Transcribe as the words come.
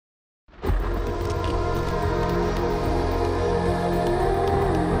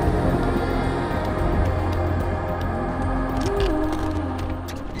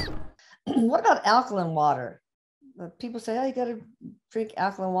what about alkaline water? People say, oh, you got to drink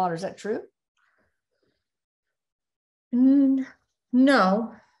alkaline water. Is that true? No.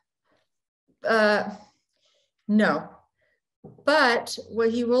 No. But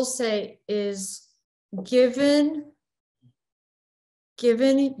what he will say is, given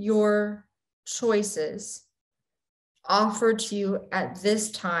your choices offered to you at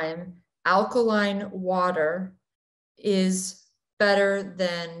this time, alkaline water is better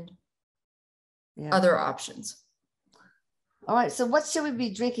than other options. All right. So what should we be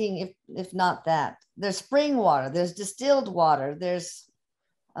drinking if not that? There's spring water, there's distilled water, there's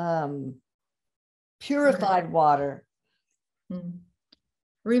purified water.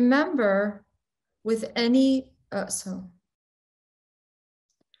 Remember, with any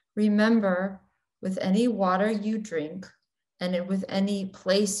water you drink, and with any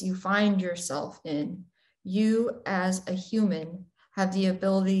place you find yourself in, you as a human have the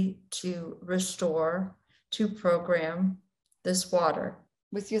ability to restore, to program this water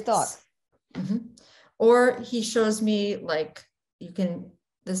with your thoughts. Or he shows me, like, you can,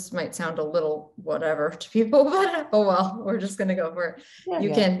 this might sound a little whatever to people, but oh well, we're just gonna go for it.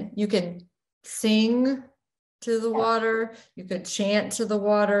 You can sing to the water, you could chant to the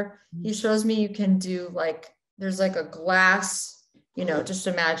water. He shows me you can do, like, there's like a glass, just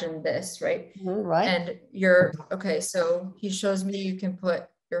imagine this, right? Right. And so he shows me you can put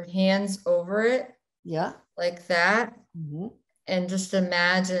your hands over it, like that, and just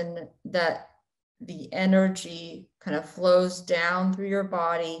imagine that the energy kind of flows down through your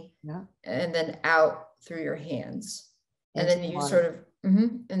body, and then out through your hands. And then you sort of,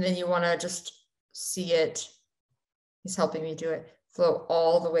 and then you want to just see it. He's helping me do it, flow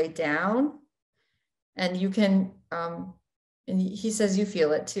all the way down. And you can, and he says you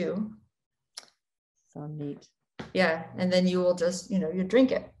feel it too. So neat. Yeah. And then you will just, you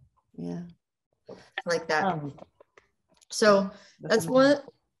drink it. Yeah. Like that. So that's one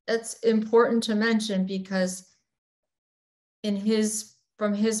that's important to mention, because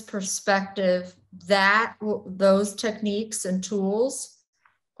from his perspective, those techniques and tools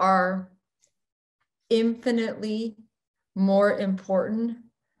are infinitely more important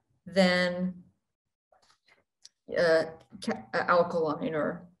than alkaline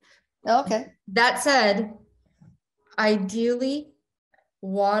or. Okay. That said, ideally,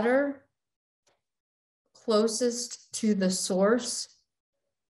 water closest to the source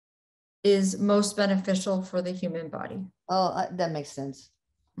is most beneficial for the human body. Oh, that makes sense.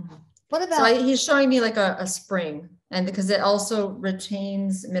 What about? So he's showing me like a spring, and because it also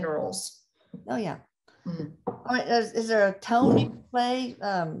retains minerals. Oh yeah. All right. Is there a tone you play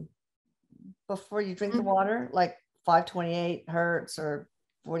before you drink the water, like 528 hertz or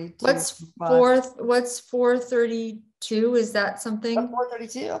 42? What's 432? Is that something?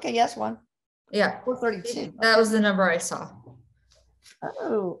 432. Okay, yes, one. Yeah, 432. That was the number I saw.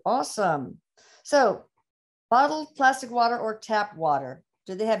 Oh, awesome. So, bottled plastic water or tap water,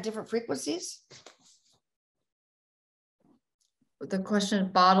 do they have different frequencies? The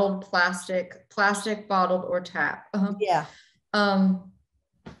question: bottled plastic bottled or tap? Yeah.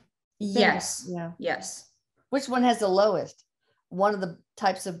 Yes. Yeah. Yes. Which one has the lowest? One of the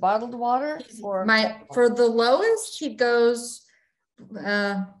types of bottled water, or for the lowest, he goes.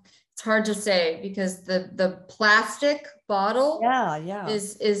 It's hard to say, because the plastic bottle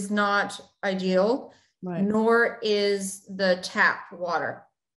is not ideal, nor is the tap water.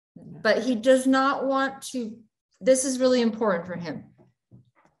 But he does not want to. This is really important for him.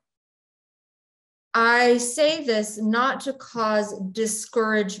 I say this not to cause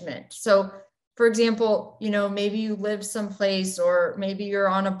discouragement. So, for example, maybe you live someplace, or maybe you're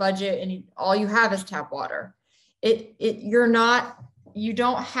on a budget and all you have is tap water. You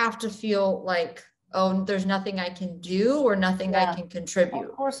don't have to feel like, oh, there's nothing I can do or nothing I can contribute.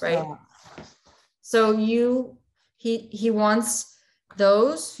 Of course, right? Not. So he wants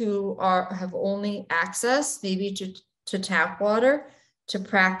those who have only access maybe to tap water to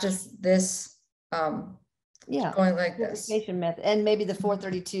practice this going like this method, and maybe the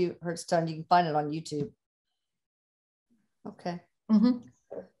 432 hertz tone. You can find it on YouTube. Okay.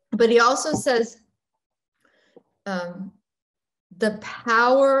 But he also says the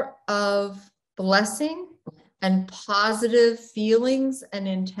power of blessing and positive feelings and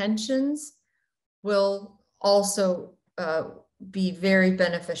intentions will also be very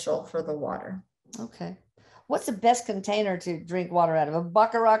beneficial for the water. Okay. What's the best container to drink water out of? A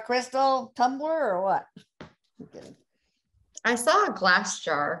Baccarat crystal tumbler or what? I saw a glass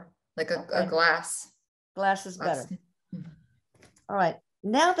jar, like a glass. Glass is better. All right.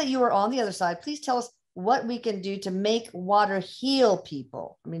 Now that you are on the other side, please tell us what we can do to make water heal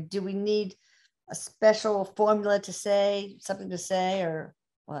people. I mean, do we need a special formula to say, something to say, or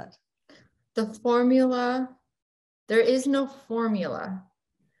what? The formula, there is no formula.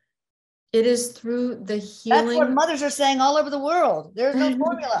 It is through the healing. That's what mothers are saying all over the world. There's no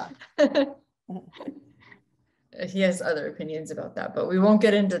formula. He has other opinions about that, but we won't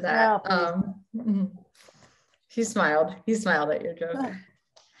get into that. No, he smiled at your joke.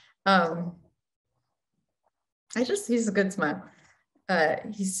 He's a good smile.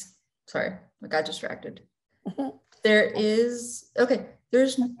 Sorry, I got distracted. There's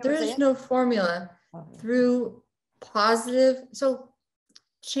no formula through positive. So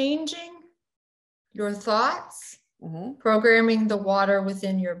changing your thoughts, programming the water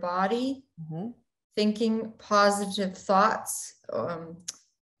within your body, thinking positive thoughts,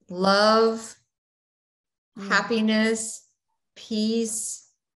 love, happiness, peace.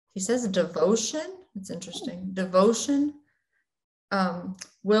 He says devotion. It's interesting. Devotion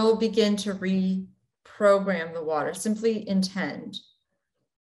will begin to reprogram the water. Simply intend.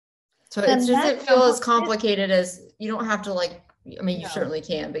 So it doesn't feel as complicated as, you don't have to you certainly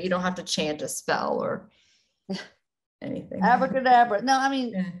can, but you don't have to chant a spell or anything. Abracadabra. No, I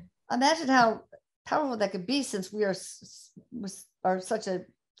mean, imagine how powerful that could be, since we are such a,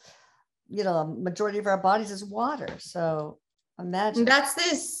 a majority of our bodies is water. So imagine. That's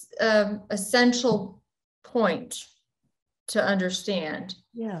this essential point to understand.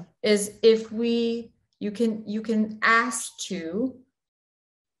 Yeah. Is if you can ask to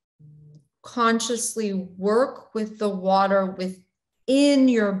consciously work with the water within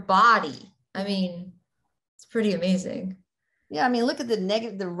your body. I mean, it's pretty amazing. Yeah, I mean, look at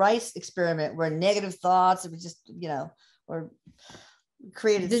the rice experiment, where negative thoughts, it was just, or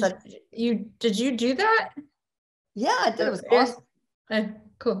created Did you do that? Yeah, I did. It was awesome.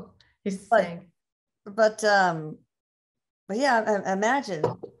 Cool. He's saying. But yeah, imagine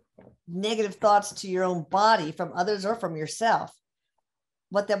negative thoughts to your own body from others or from yourself.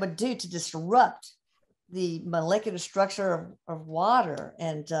 What that would do to disrupt the molecular structure of water.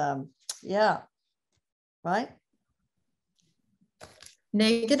 And right?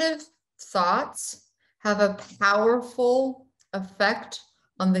 Negative thoughts have a powerful effect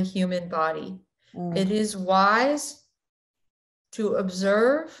on the human body. It is wise to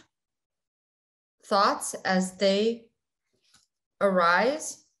observe thoughts as they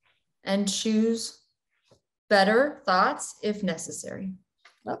arise and choose better thoughts if necessary.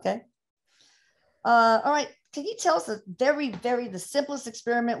 Okay. All right. Can you tell us the simplest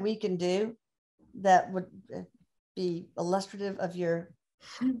experiment we can do that would be illustrative of your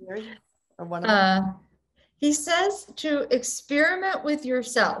theory, or one of he says to experiment with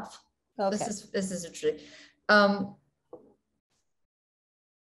yourself. Okay. This is interesting.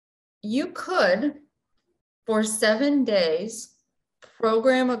 You could, for 7 days,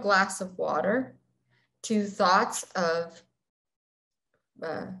 program a glass of water to thoughts of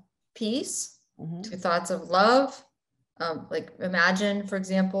peace, to thoughts of love. Imagine, for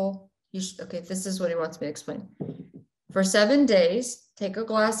example, this is what he wants me to explain. For 7 days, take a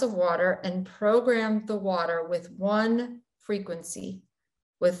glass of water and program the water with one frequency,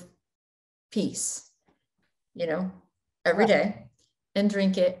 with peace, every day, and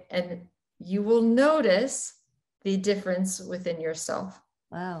drink it, and you will notice the difference within yourself.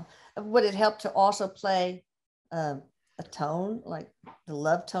 Wow. Would it help to also play a tone, like the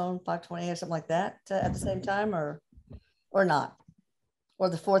love tone 528 or something like that at the same time, or not? Or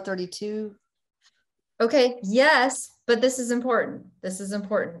the 432? Okay, yes, but this is important.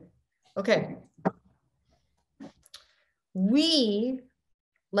 Okay.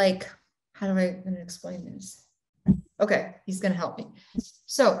 How do I going to explain this? Okay, he's going to help me.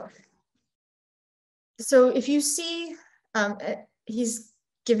 So if you see, he's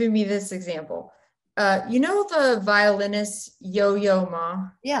giving me this example. The violinist Yo-Yo Ma?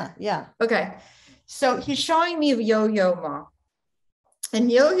 Yeah. Okay, so he's showing me Yo-Yo Ma. And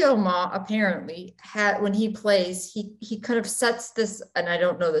Yo-Yo Ma apparently when he plays, he kind of sets this, and I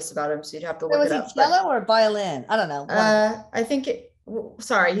don't know this about him, so you'd have to look it up. Was he cello or violin? I don't know. I think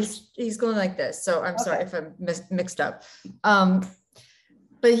he's going like this. So I'm sorry if I'm mixed up.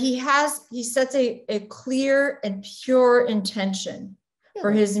 But he sets a clear and pure intention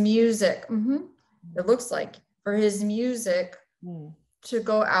for his music. It looks like for his music to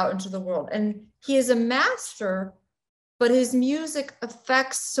go out into the world. And he is a master, but his music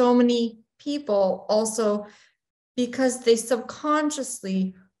affects so many people also because they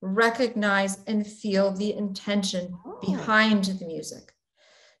subconsciously recognize and feel the intention behind the music.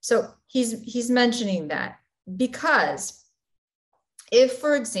 So he's mentioning that because if,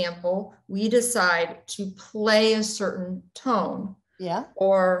 for example, we decide to play a certain tone,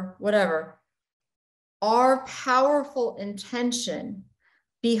 or whatever, our powerful intention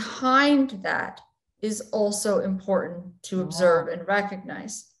behind that is also important to observe and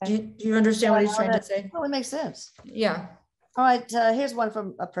recognize. Do you understand what he's trying to say? Oh, it makes sense. Yeah. All right. Here's one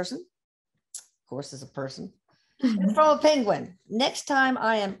from a person. Of course, it's a person. It's from a penguin. Next time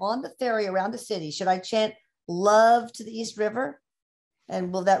I am on the ferry around the city, should I chant love to the East River?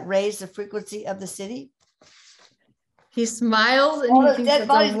 And will that raise the frequency of the city? He smiles and all he thinks it's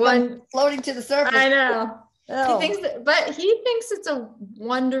a floating to the surface. I know. Oh. He thinks that, but he thinks it's a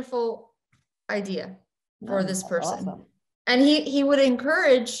wonderful idea for this person. Awesome. And he would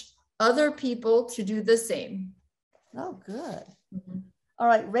encourage other people to do the same. Oh, good. Mm-hmm. All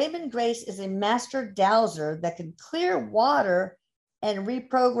right. Raymond Grace is a master dowser that can clear water and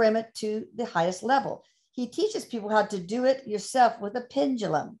reprogram it to the highest level. He teaches people how to do it yourself with a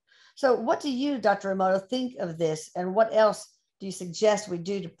pendulum. So what do you, Dr. Emoto, think of this? And what else do you suggest we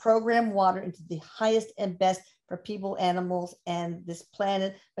do to program water into the highest and best for people, animals, and this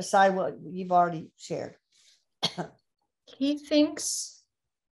planet, aside what you've already shared? He thinks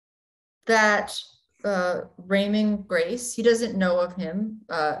that Raymond Grace, he doesn't know of him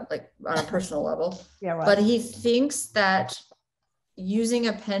like on a personal level, yeah, right. But he thinks that using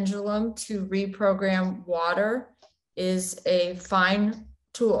a pendulum to reprogram water is a fine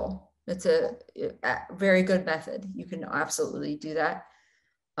tool. It's a very good method. You can absolutely do that.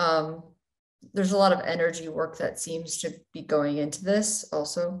 There's a lot of energy work that seems to be going into this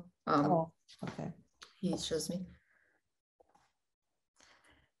also. Okay. He shows me.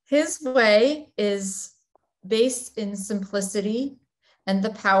 His way is based in simplicity and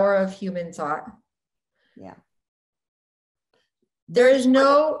the power of human thought. Yeah. There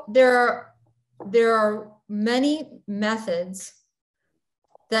are many methods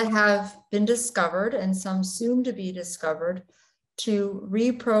that have been discovered and some soon to be discovered to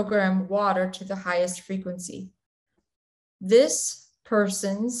reprogram water to the highest frequency. This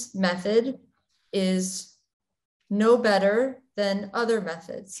person's method is no better than other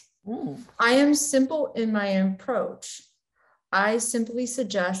methods. I am simple in my approach. I simply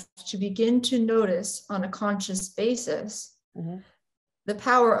suggest to begin to notice on a conscious basis the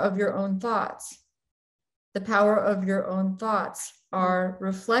power of your own thoughts. The power of your own thoughts are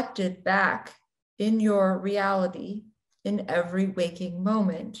reflected back in your reality in every waking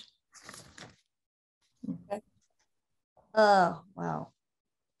moment. Okay. Oh, wow.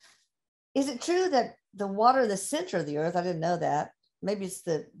 Is it true that the water in the center of the earth, I didn't know that, maybe it's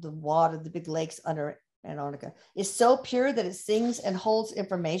the water, the big lakes under Antarctica, is so pure that it sings and holds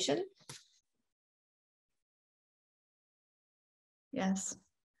information? Yes.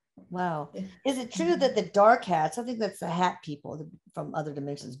 Wow. Is it true that the dark hats, I think that's the hat people from other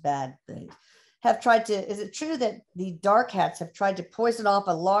dimensions, bad things, have tried to, is it true that the dark hats have tried to poison off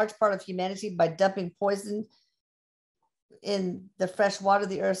a large part of humanity by dumping poison in the fresh water of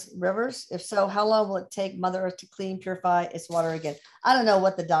the Earth's rivers? If so, how long will it take Mother Earth to clean, purify its water again? I don't know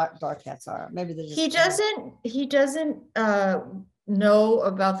what the dark hats are. Maybe they're just... He doesn't know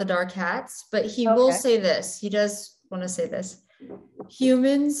about the dark hats, but he will say this. He does want to say this.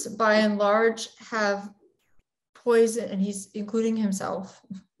 Humans, by and large, have poison, and he's including himself.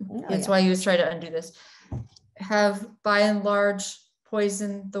 That's why he was trying to undo this. Have, by and large,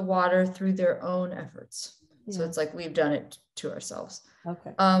 poisoned the water through their own efforts. Yeah. So it's like we've done it to ourselves.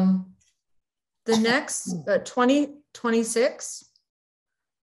 Okay. The next 2026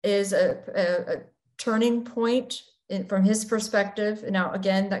 is a turning point from his perspective. And now,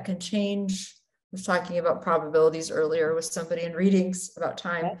 again, that can change. I was talking about probabilities earlier with somebody in readings about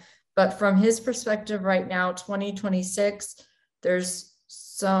time. Okay. But from his perspective right now, 2026, there's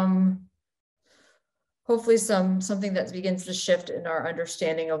hopefully something that begins to shift in our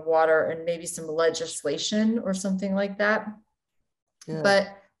understanding of water, and maybe some legislation or something like that. Yeah. But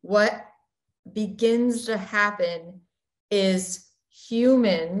what begins to happen is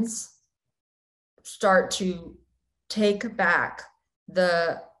humans start to take back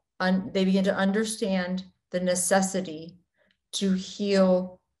they begin to understand the necessity to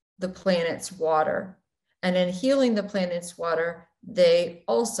heal the planet's water. And in healing the planet's water, they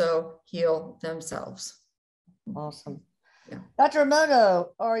also heal themselves. Awesome. Yeah. Dr. Emoto,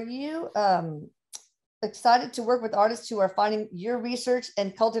 are you excited to work with artists who are finding your research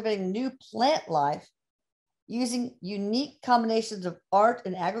and cultivating new plant life using unique combinations of art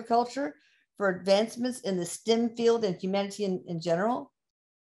and agriculture for advancements in the STEM field and humanity in general?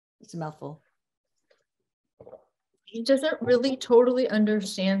 It's a mouthful. He doesn't really totally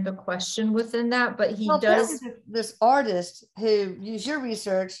understand the question within that, but he does. This artist who use your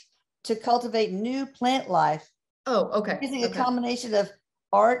research to cultivate new plant life. Oh, okay. Using a combination of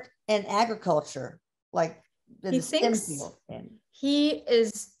art and agriculture. like in the STEM field? He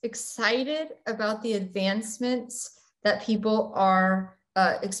is excited about the advancements that people are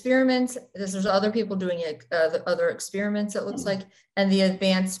experiments. There's other people doing it, the other experiments, it looks like, and the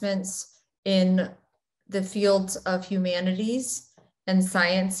advancements in the fields of humanities and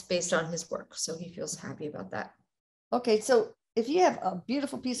science based on his work. So he feels happy about that. Okay, so if you have a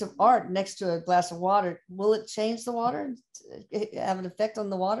beautiful piece of art next to a glass of water, will it change the water, have an effect on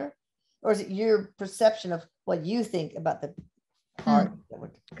the water? Or is it your perception of what you think about the art?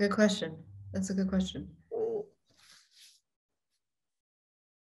 Good question. That's a good question.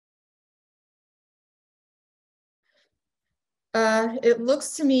 It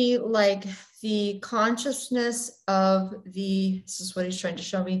looks to me like the consciousness of this is what he's trying to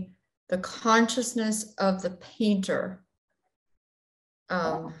show me, the consciousness of the painter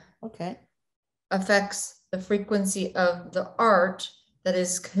affects the frequency of the art that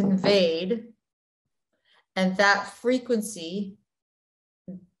is conveyed, and that frequency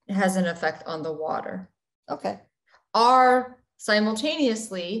has an effect on the water. Are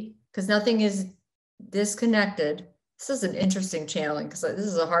simultaneously, because nothing is disconnected. This is an interesting channeling because this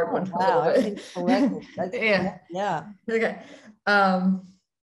is a hard one. Wow, everything's collected. Yeah. Okay.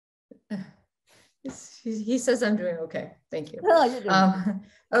 He says I'm doing okay. Thank you. No, you're doing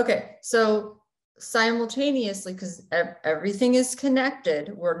okay, so simultaneously, because everything is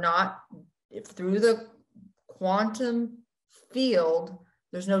connected, we're not through the quantum field.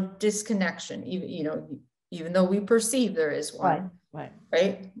 There's no disconnection. Even though we perceive there is one.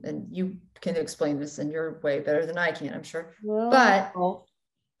 Right. And you can explain this in your way better than I can, I'm sure. But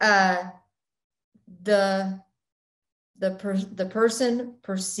the person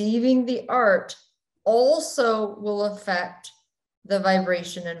perceiving the art also will affect the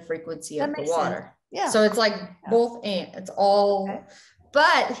vibration and frequency of the water. So it's like both and it's all.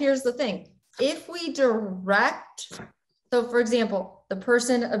 But here's the thing: if we direct, so for example, the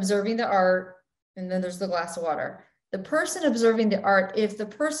person observing the art, and then there's the glass of water. The person observing the art, if the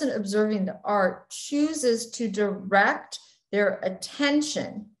person observing the art chooses to direct their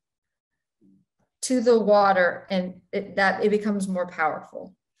attention to the water, and it becomes more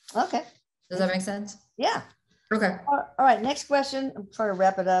powerful. Okay. Does that make sense? Yeah. Okay. All right. Next question. I'm trying to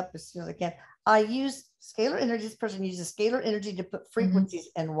wrap it up as soon as I can. I use scalar energy. This person uses scalar energy to put frequencies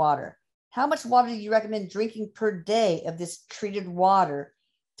in water. How much water do you recommend drinking per day of this treated water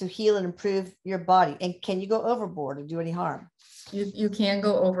to heal and improve your body? And can you go overboard and do any harm? You can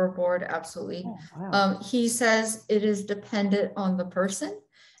go overboard, absolutely. Oh, wow. He says it is dependent on the person,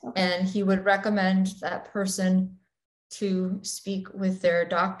 and he would recommend that person to speak with their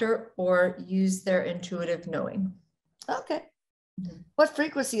doctor or use their intuitive knowing. Okay. What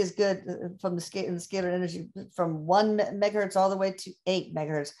frequency is good from the scalar energy, from 1 megahertz all the way to 8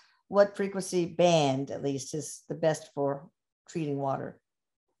 megahertz? What frequency band, at least, is the best for treating water?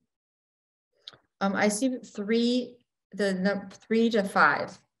 I see 3 to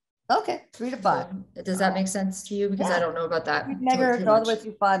 5. Okay, 3 to 5. Does that make sense to you? Because I don't know about that. 3 megahertz all the way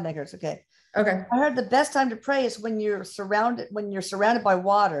through 5 megahertz. Okay. Okay. I heard the best time to pray is when you're surrounded by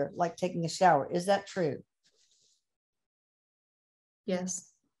water, like taking a shower. Is that true?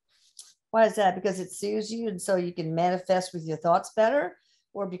 Yes. Why is that? Because it soothes you and so you can manifest with your thoughts better,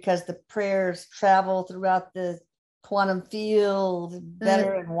 or because the prayers travel throughout the quantum field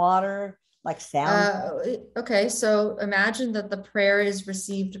better in water, like sound? Okay, so imagine that the prayer is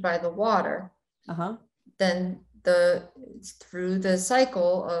received by the water. Then through the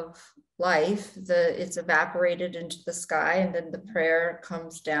cycle of life, it's evaporated into the sky, and then the prayer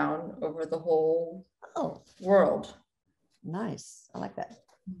comes down over the whole world. Nice. I like that.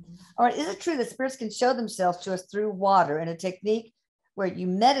 All right. Is it true that spirits can show themselves to us through water in a technique where you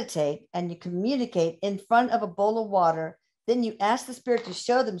meditate and you communicate in front of a bowl of water? Then you ask the spirit to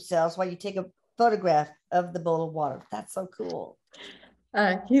show themselves while you take a photograph of the bowl of water. That's so cool.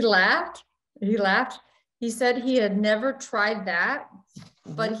 He laughed. He said he had never tried that,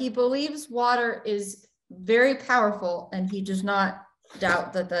 but he believes water is very powerful, and he does not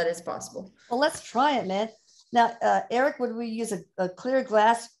doubt that that is possible. Well, let's try it, man. Now, Erik, would we use a clear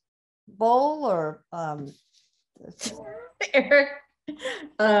glass bowl or?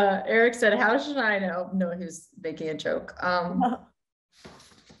 Erik said, "How should I know?" No, he was making a joke. Yeah,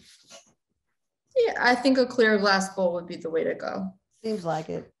 I think a clear glass bowl would be the way to go. Seems like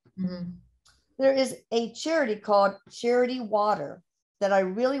it. There is a charity called Charity Water that I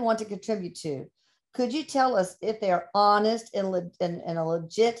really want to contribute to. Could you tell us if they are honest and a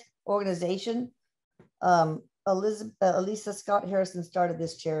legit organization? Elisa Scott Harrison started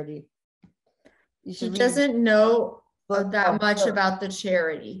this charity. He doesn't know that much about the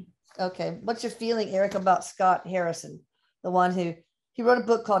charity. Okay. What's your feeling, Erik, about Scott Harrison, the one who he wrote a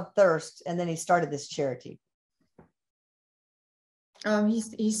book called Thirst, and then he started this charity?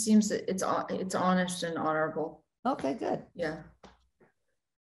 He seems that it's honest and honorable. Okay, good. Yeah.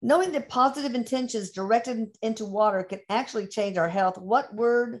 Knowing that positive intentions directed into water can actually change our health, what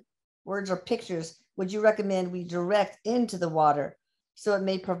words or pictures would you recommend we direct into the water so it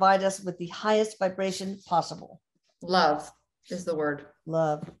may provide us with the highest vibration possible? Love is the word.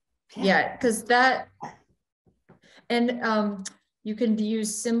 Love. Yeah, because that, and you can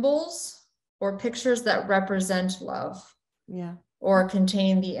use symbols or pictures that represent love. Yeah. Or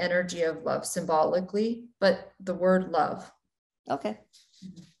contain the energy of love symbolically, but the word love. Okay.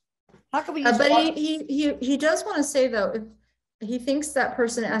 How can we use but he does want to say, though, if he thinks that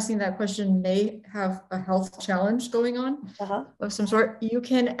person asking that question may have a health challenge going on of some sort, you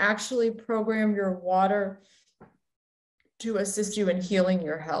can actually program your water to assist you in healing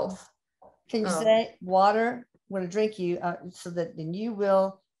your health. Can you say, water, I'm going to drink you so that then you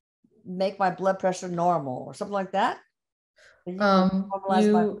will make my blood pressure normal or something like that?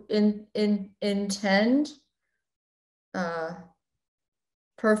 You intend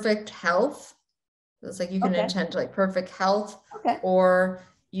perfect health. It's like you can intend like perfect health, or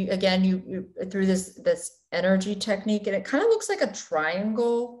you through this energy technique, and it kind of looks like a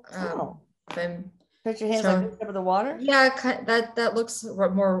triangle. Put your hands like this over the water. Yeah, that looks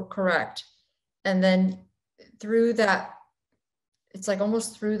more correct. And then through that, it's like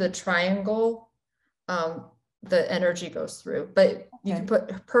almost through the triangle, the energy goes through. But you can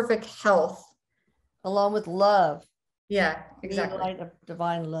put perfect health along with love. Yeah, exactly. The light of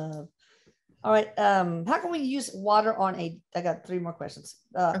divine love. All right. How can we use water on I got 3 more questions.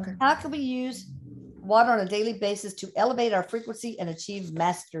 How can we use water on a daily basis to elevate our frequency and achieve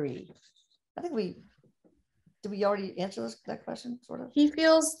mastery? I think did we already answer that question, sort of? He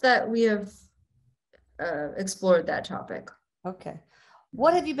feels that we have explored that topic. Okay.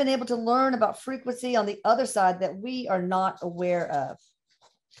 What have you been able to learn about frequency on the other side that we are not aware of,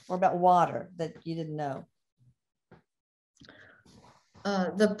 or about water that you didn't know?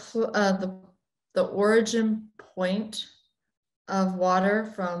 The origin point of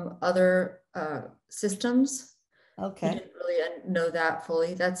water from other systems. Okay. I didn't really know that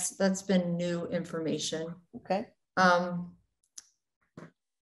fully. That's been new information. Okay.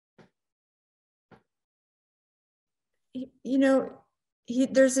 You know,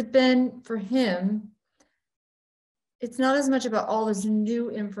 there's been, for him, it's not as much about all this new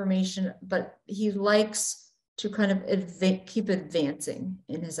information, but he likes to kind of keep advancing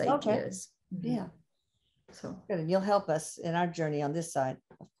in his ideas. Okay. Yeah. So good. And you'll help us in our journey on this side,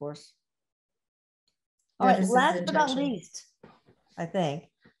 of course. All right. Last but not least, I think,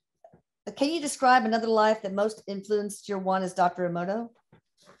 can you describe another life that most influenced your one as Dr. Emoto?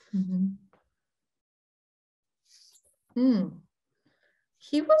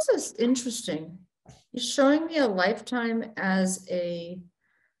 He was interesting. He's showing me a lifetime as a,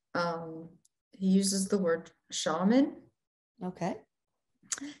 he uses the word shaman. Okay.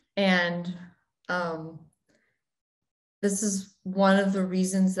 And this is one of the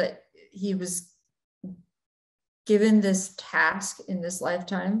reasons that he was given this task in this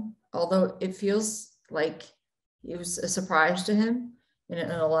lifetime, although it feels like it was a surprise to him. In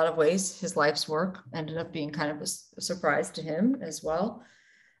a lot of ways, his life's work ended up being kind of a surprise to him as well.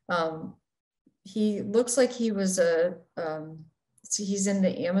 He looks like he was he's in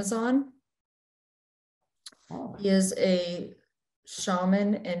the Amazon. He is a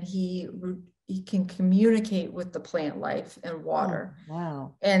shaman, and he can communicate with the plant life and water.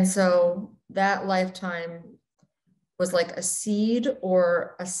 Wow. And so that lifetime was like a seed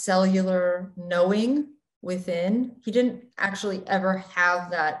or a cellular knowing within. He didn't actually ever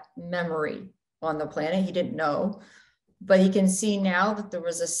have that memory on the planet. He didn't know, but he can see now that there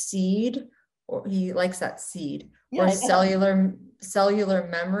was a seed, or he likes that seed, or cellular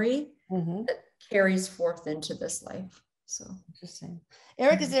memory that carries forth into this life. So interesting.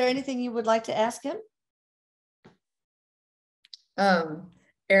 Erik, is there anything you would like to ask him?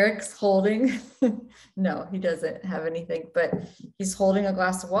 Erik's holding, no, he doesn't have anything, but he's holding a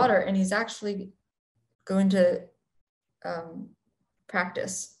glass of water, and he's actually going to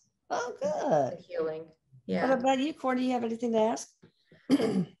practice. Oh, good. Healing. Yeah. What about you, Corey? Do you have anything to ask?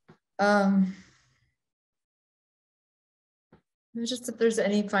 Just if there's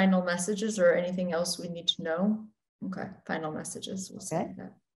any final messages or anything else we need to know. Okay, final messages. We'll say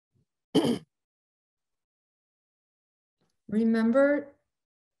that. Remember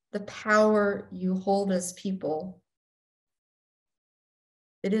the power you hold as people.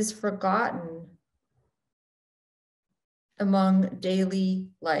 It is forgotten among daily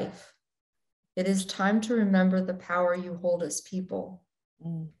life. It is time to remember the power you hold as people,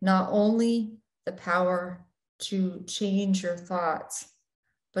 not only the power to change your thoughts,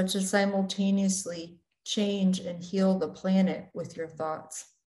 but to simultaneously change and heal the planet with your thoughts.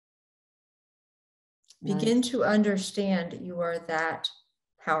 Nice. Begin to understand you are that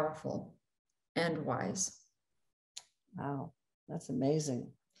powerful and wise. Wow, that's amazing.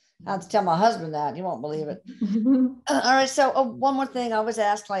 I have to tell my husband that. He won't believe it. All right. So one more thing I always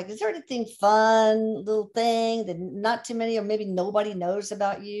ask, like, is there anything fun, little thing that not too many or maybe nobody knows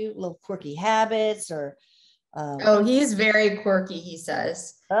about you? Little quirky habits or... oh, he's very quirky, he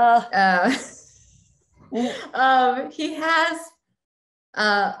says. He has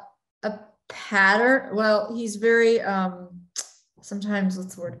a pattern. Well, he's very, sometimes,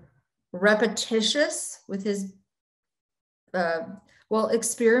 what's the word? Repetitious with his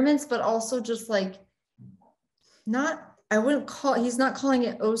experiments, but also just like he's not calling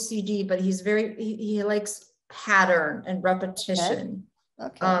it OCD, but he's he likes pattern and repetition.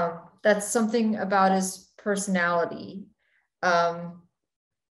 Okay. That's something about his personality.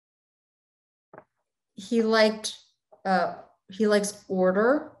 He likes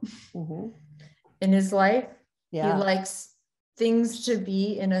order in his life. Yeah. He likes things to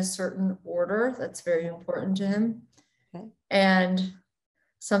be in a certain order. That's very important to him. Okay. And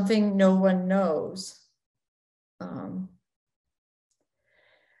something no one knows.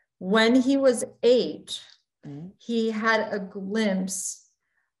 When he was 8, he had a glimpse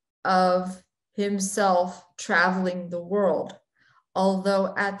of himself traveling the world,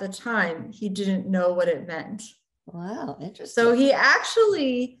 although at the time he didn't know what it meant. Wow, interesting. So he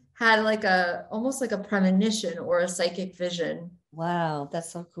actually had almost like a premonition or a psychic vision. Wow,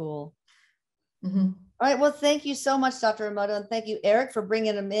 that's so cool. All right, well, thank you so much, Dr. Emoto, and thank you, Erik, for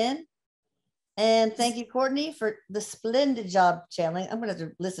bringing him in. And thank you, Courtney, for the splendid job channeling. I'm going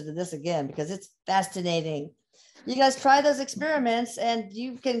to listen to this again because it's fascinating. You guys try those experiments and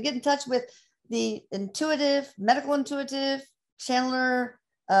you can get in touch with the medical intuitive channeler,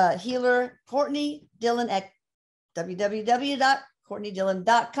 healer, Courtney Dillon at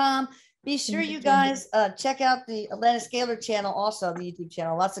www.courtneydillon.com. Be sure you guys check out the Atlantic Scalar channel, also the YouTube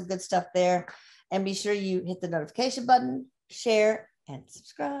channel. Lots of good stuff there. And be sure you hit the notification button, share, and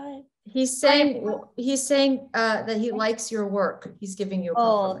subscribe. He's saying that he likes your work. He's giving you a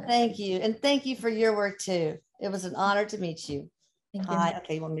compliment. Oh, thank you. And thank you for your work too. It was an honor to meet you. Thank you. Hi.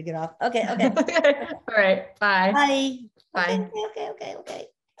 Okay, you want me to get off? Okay. All right. Bye. Bye. Bye. Okay.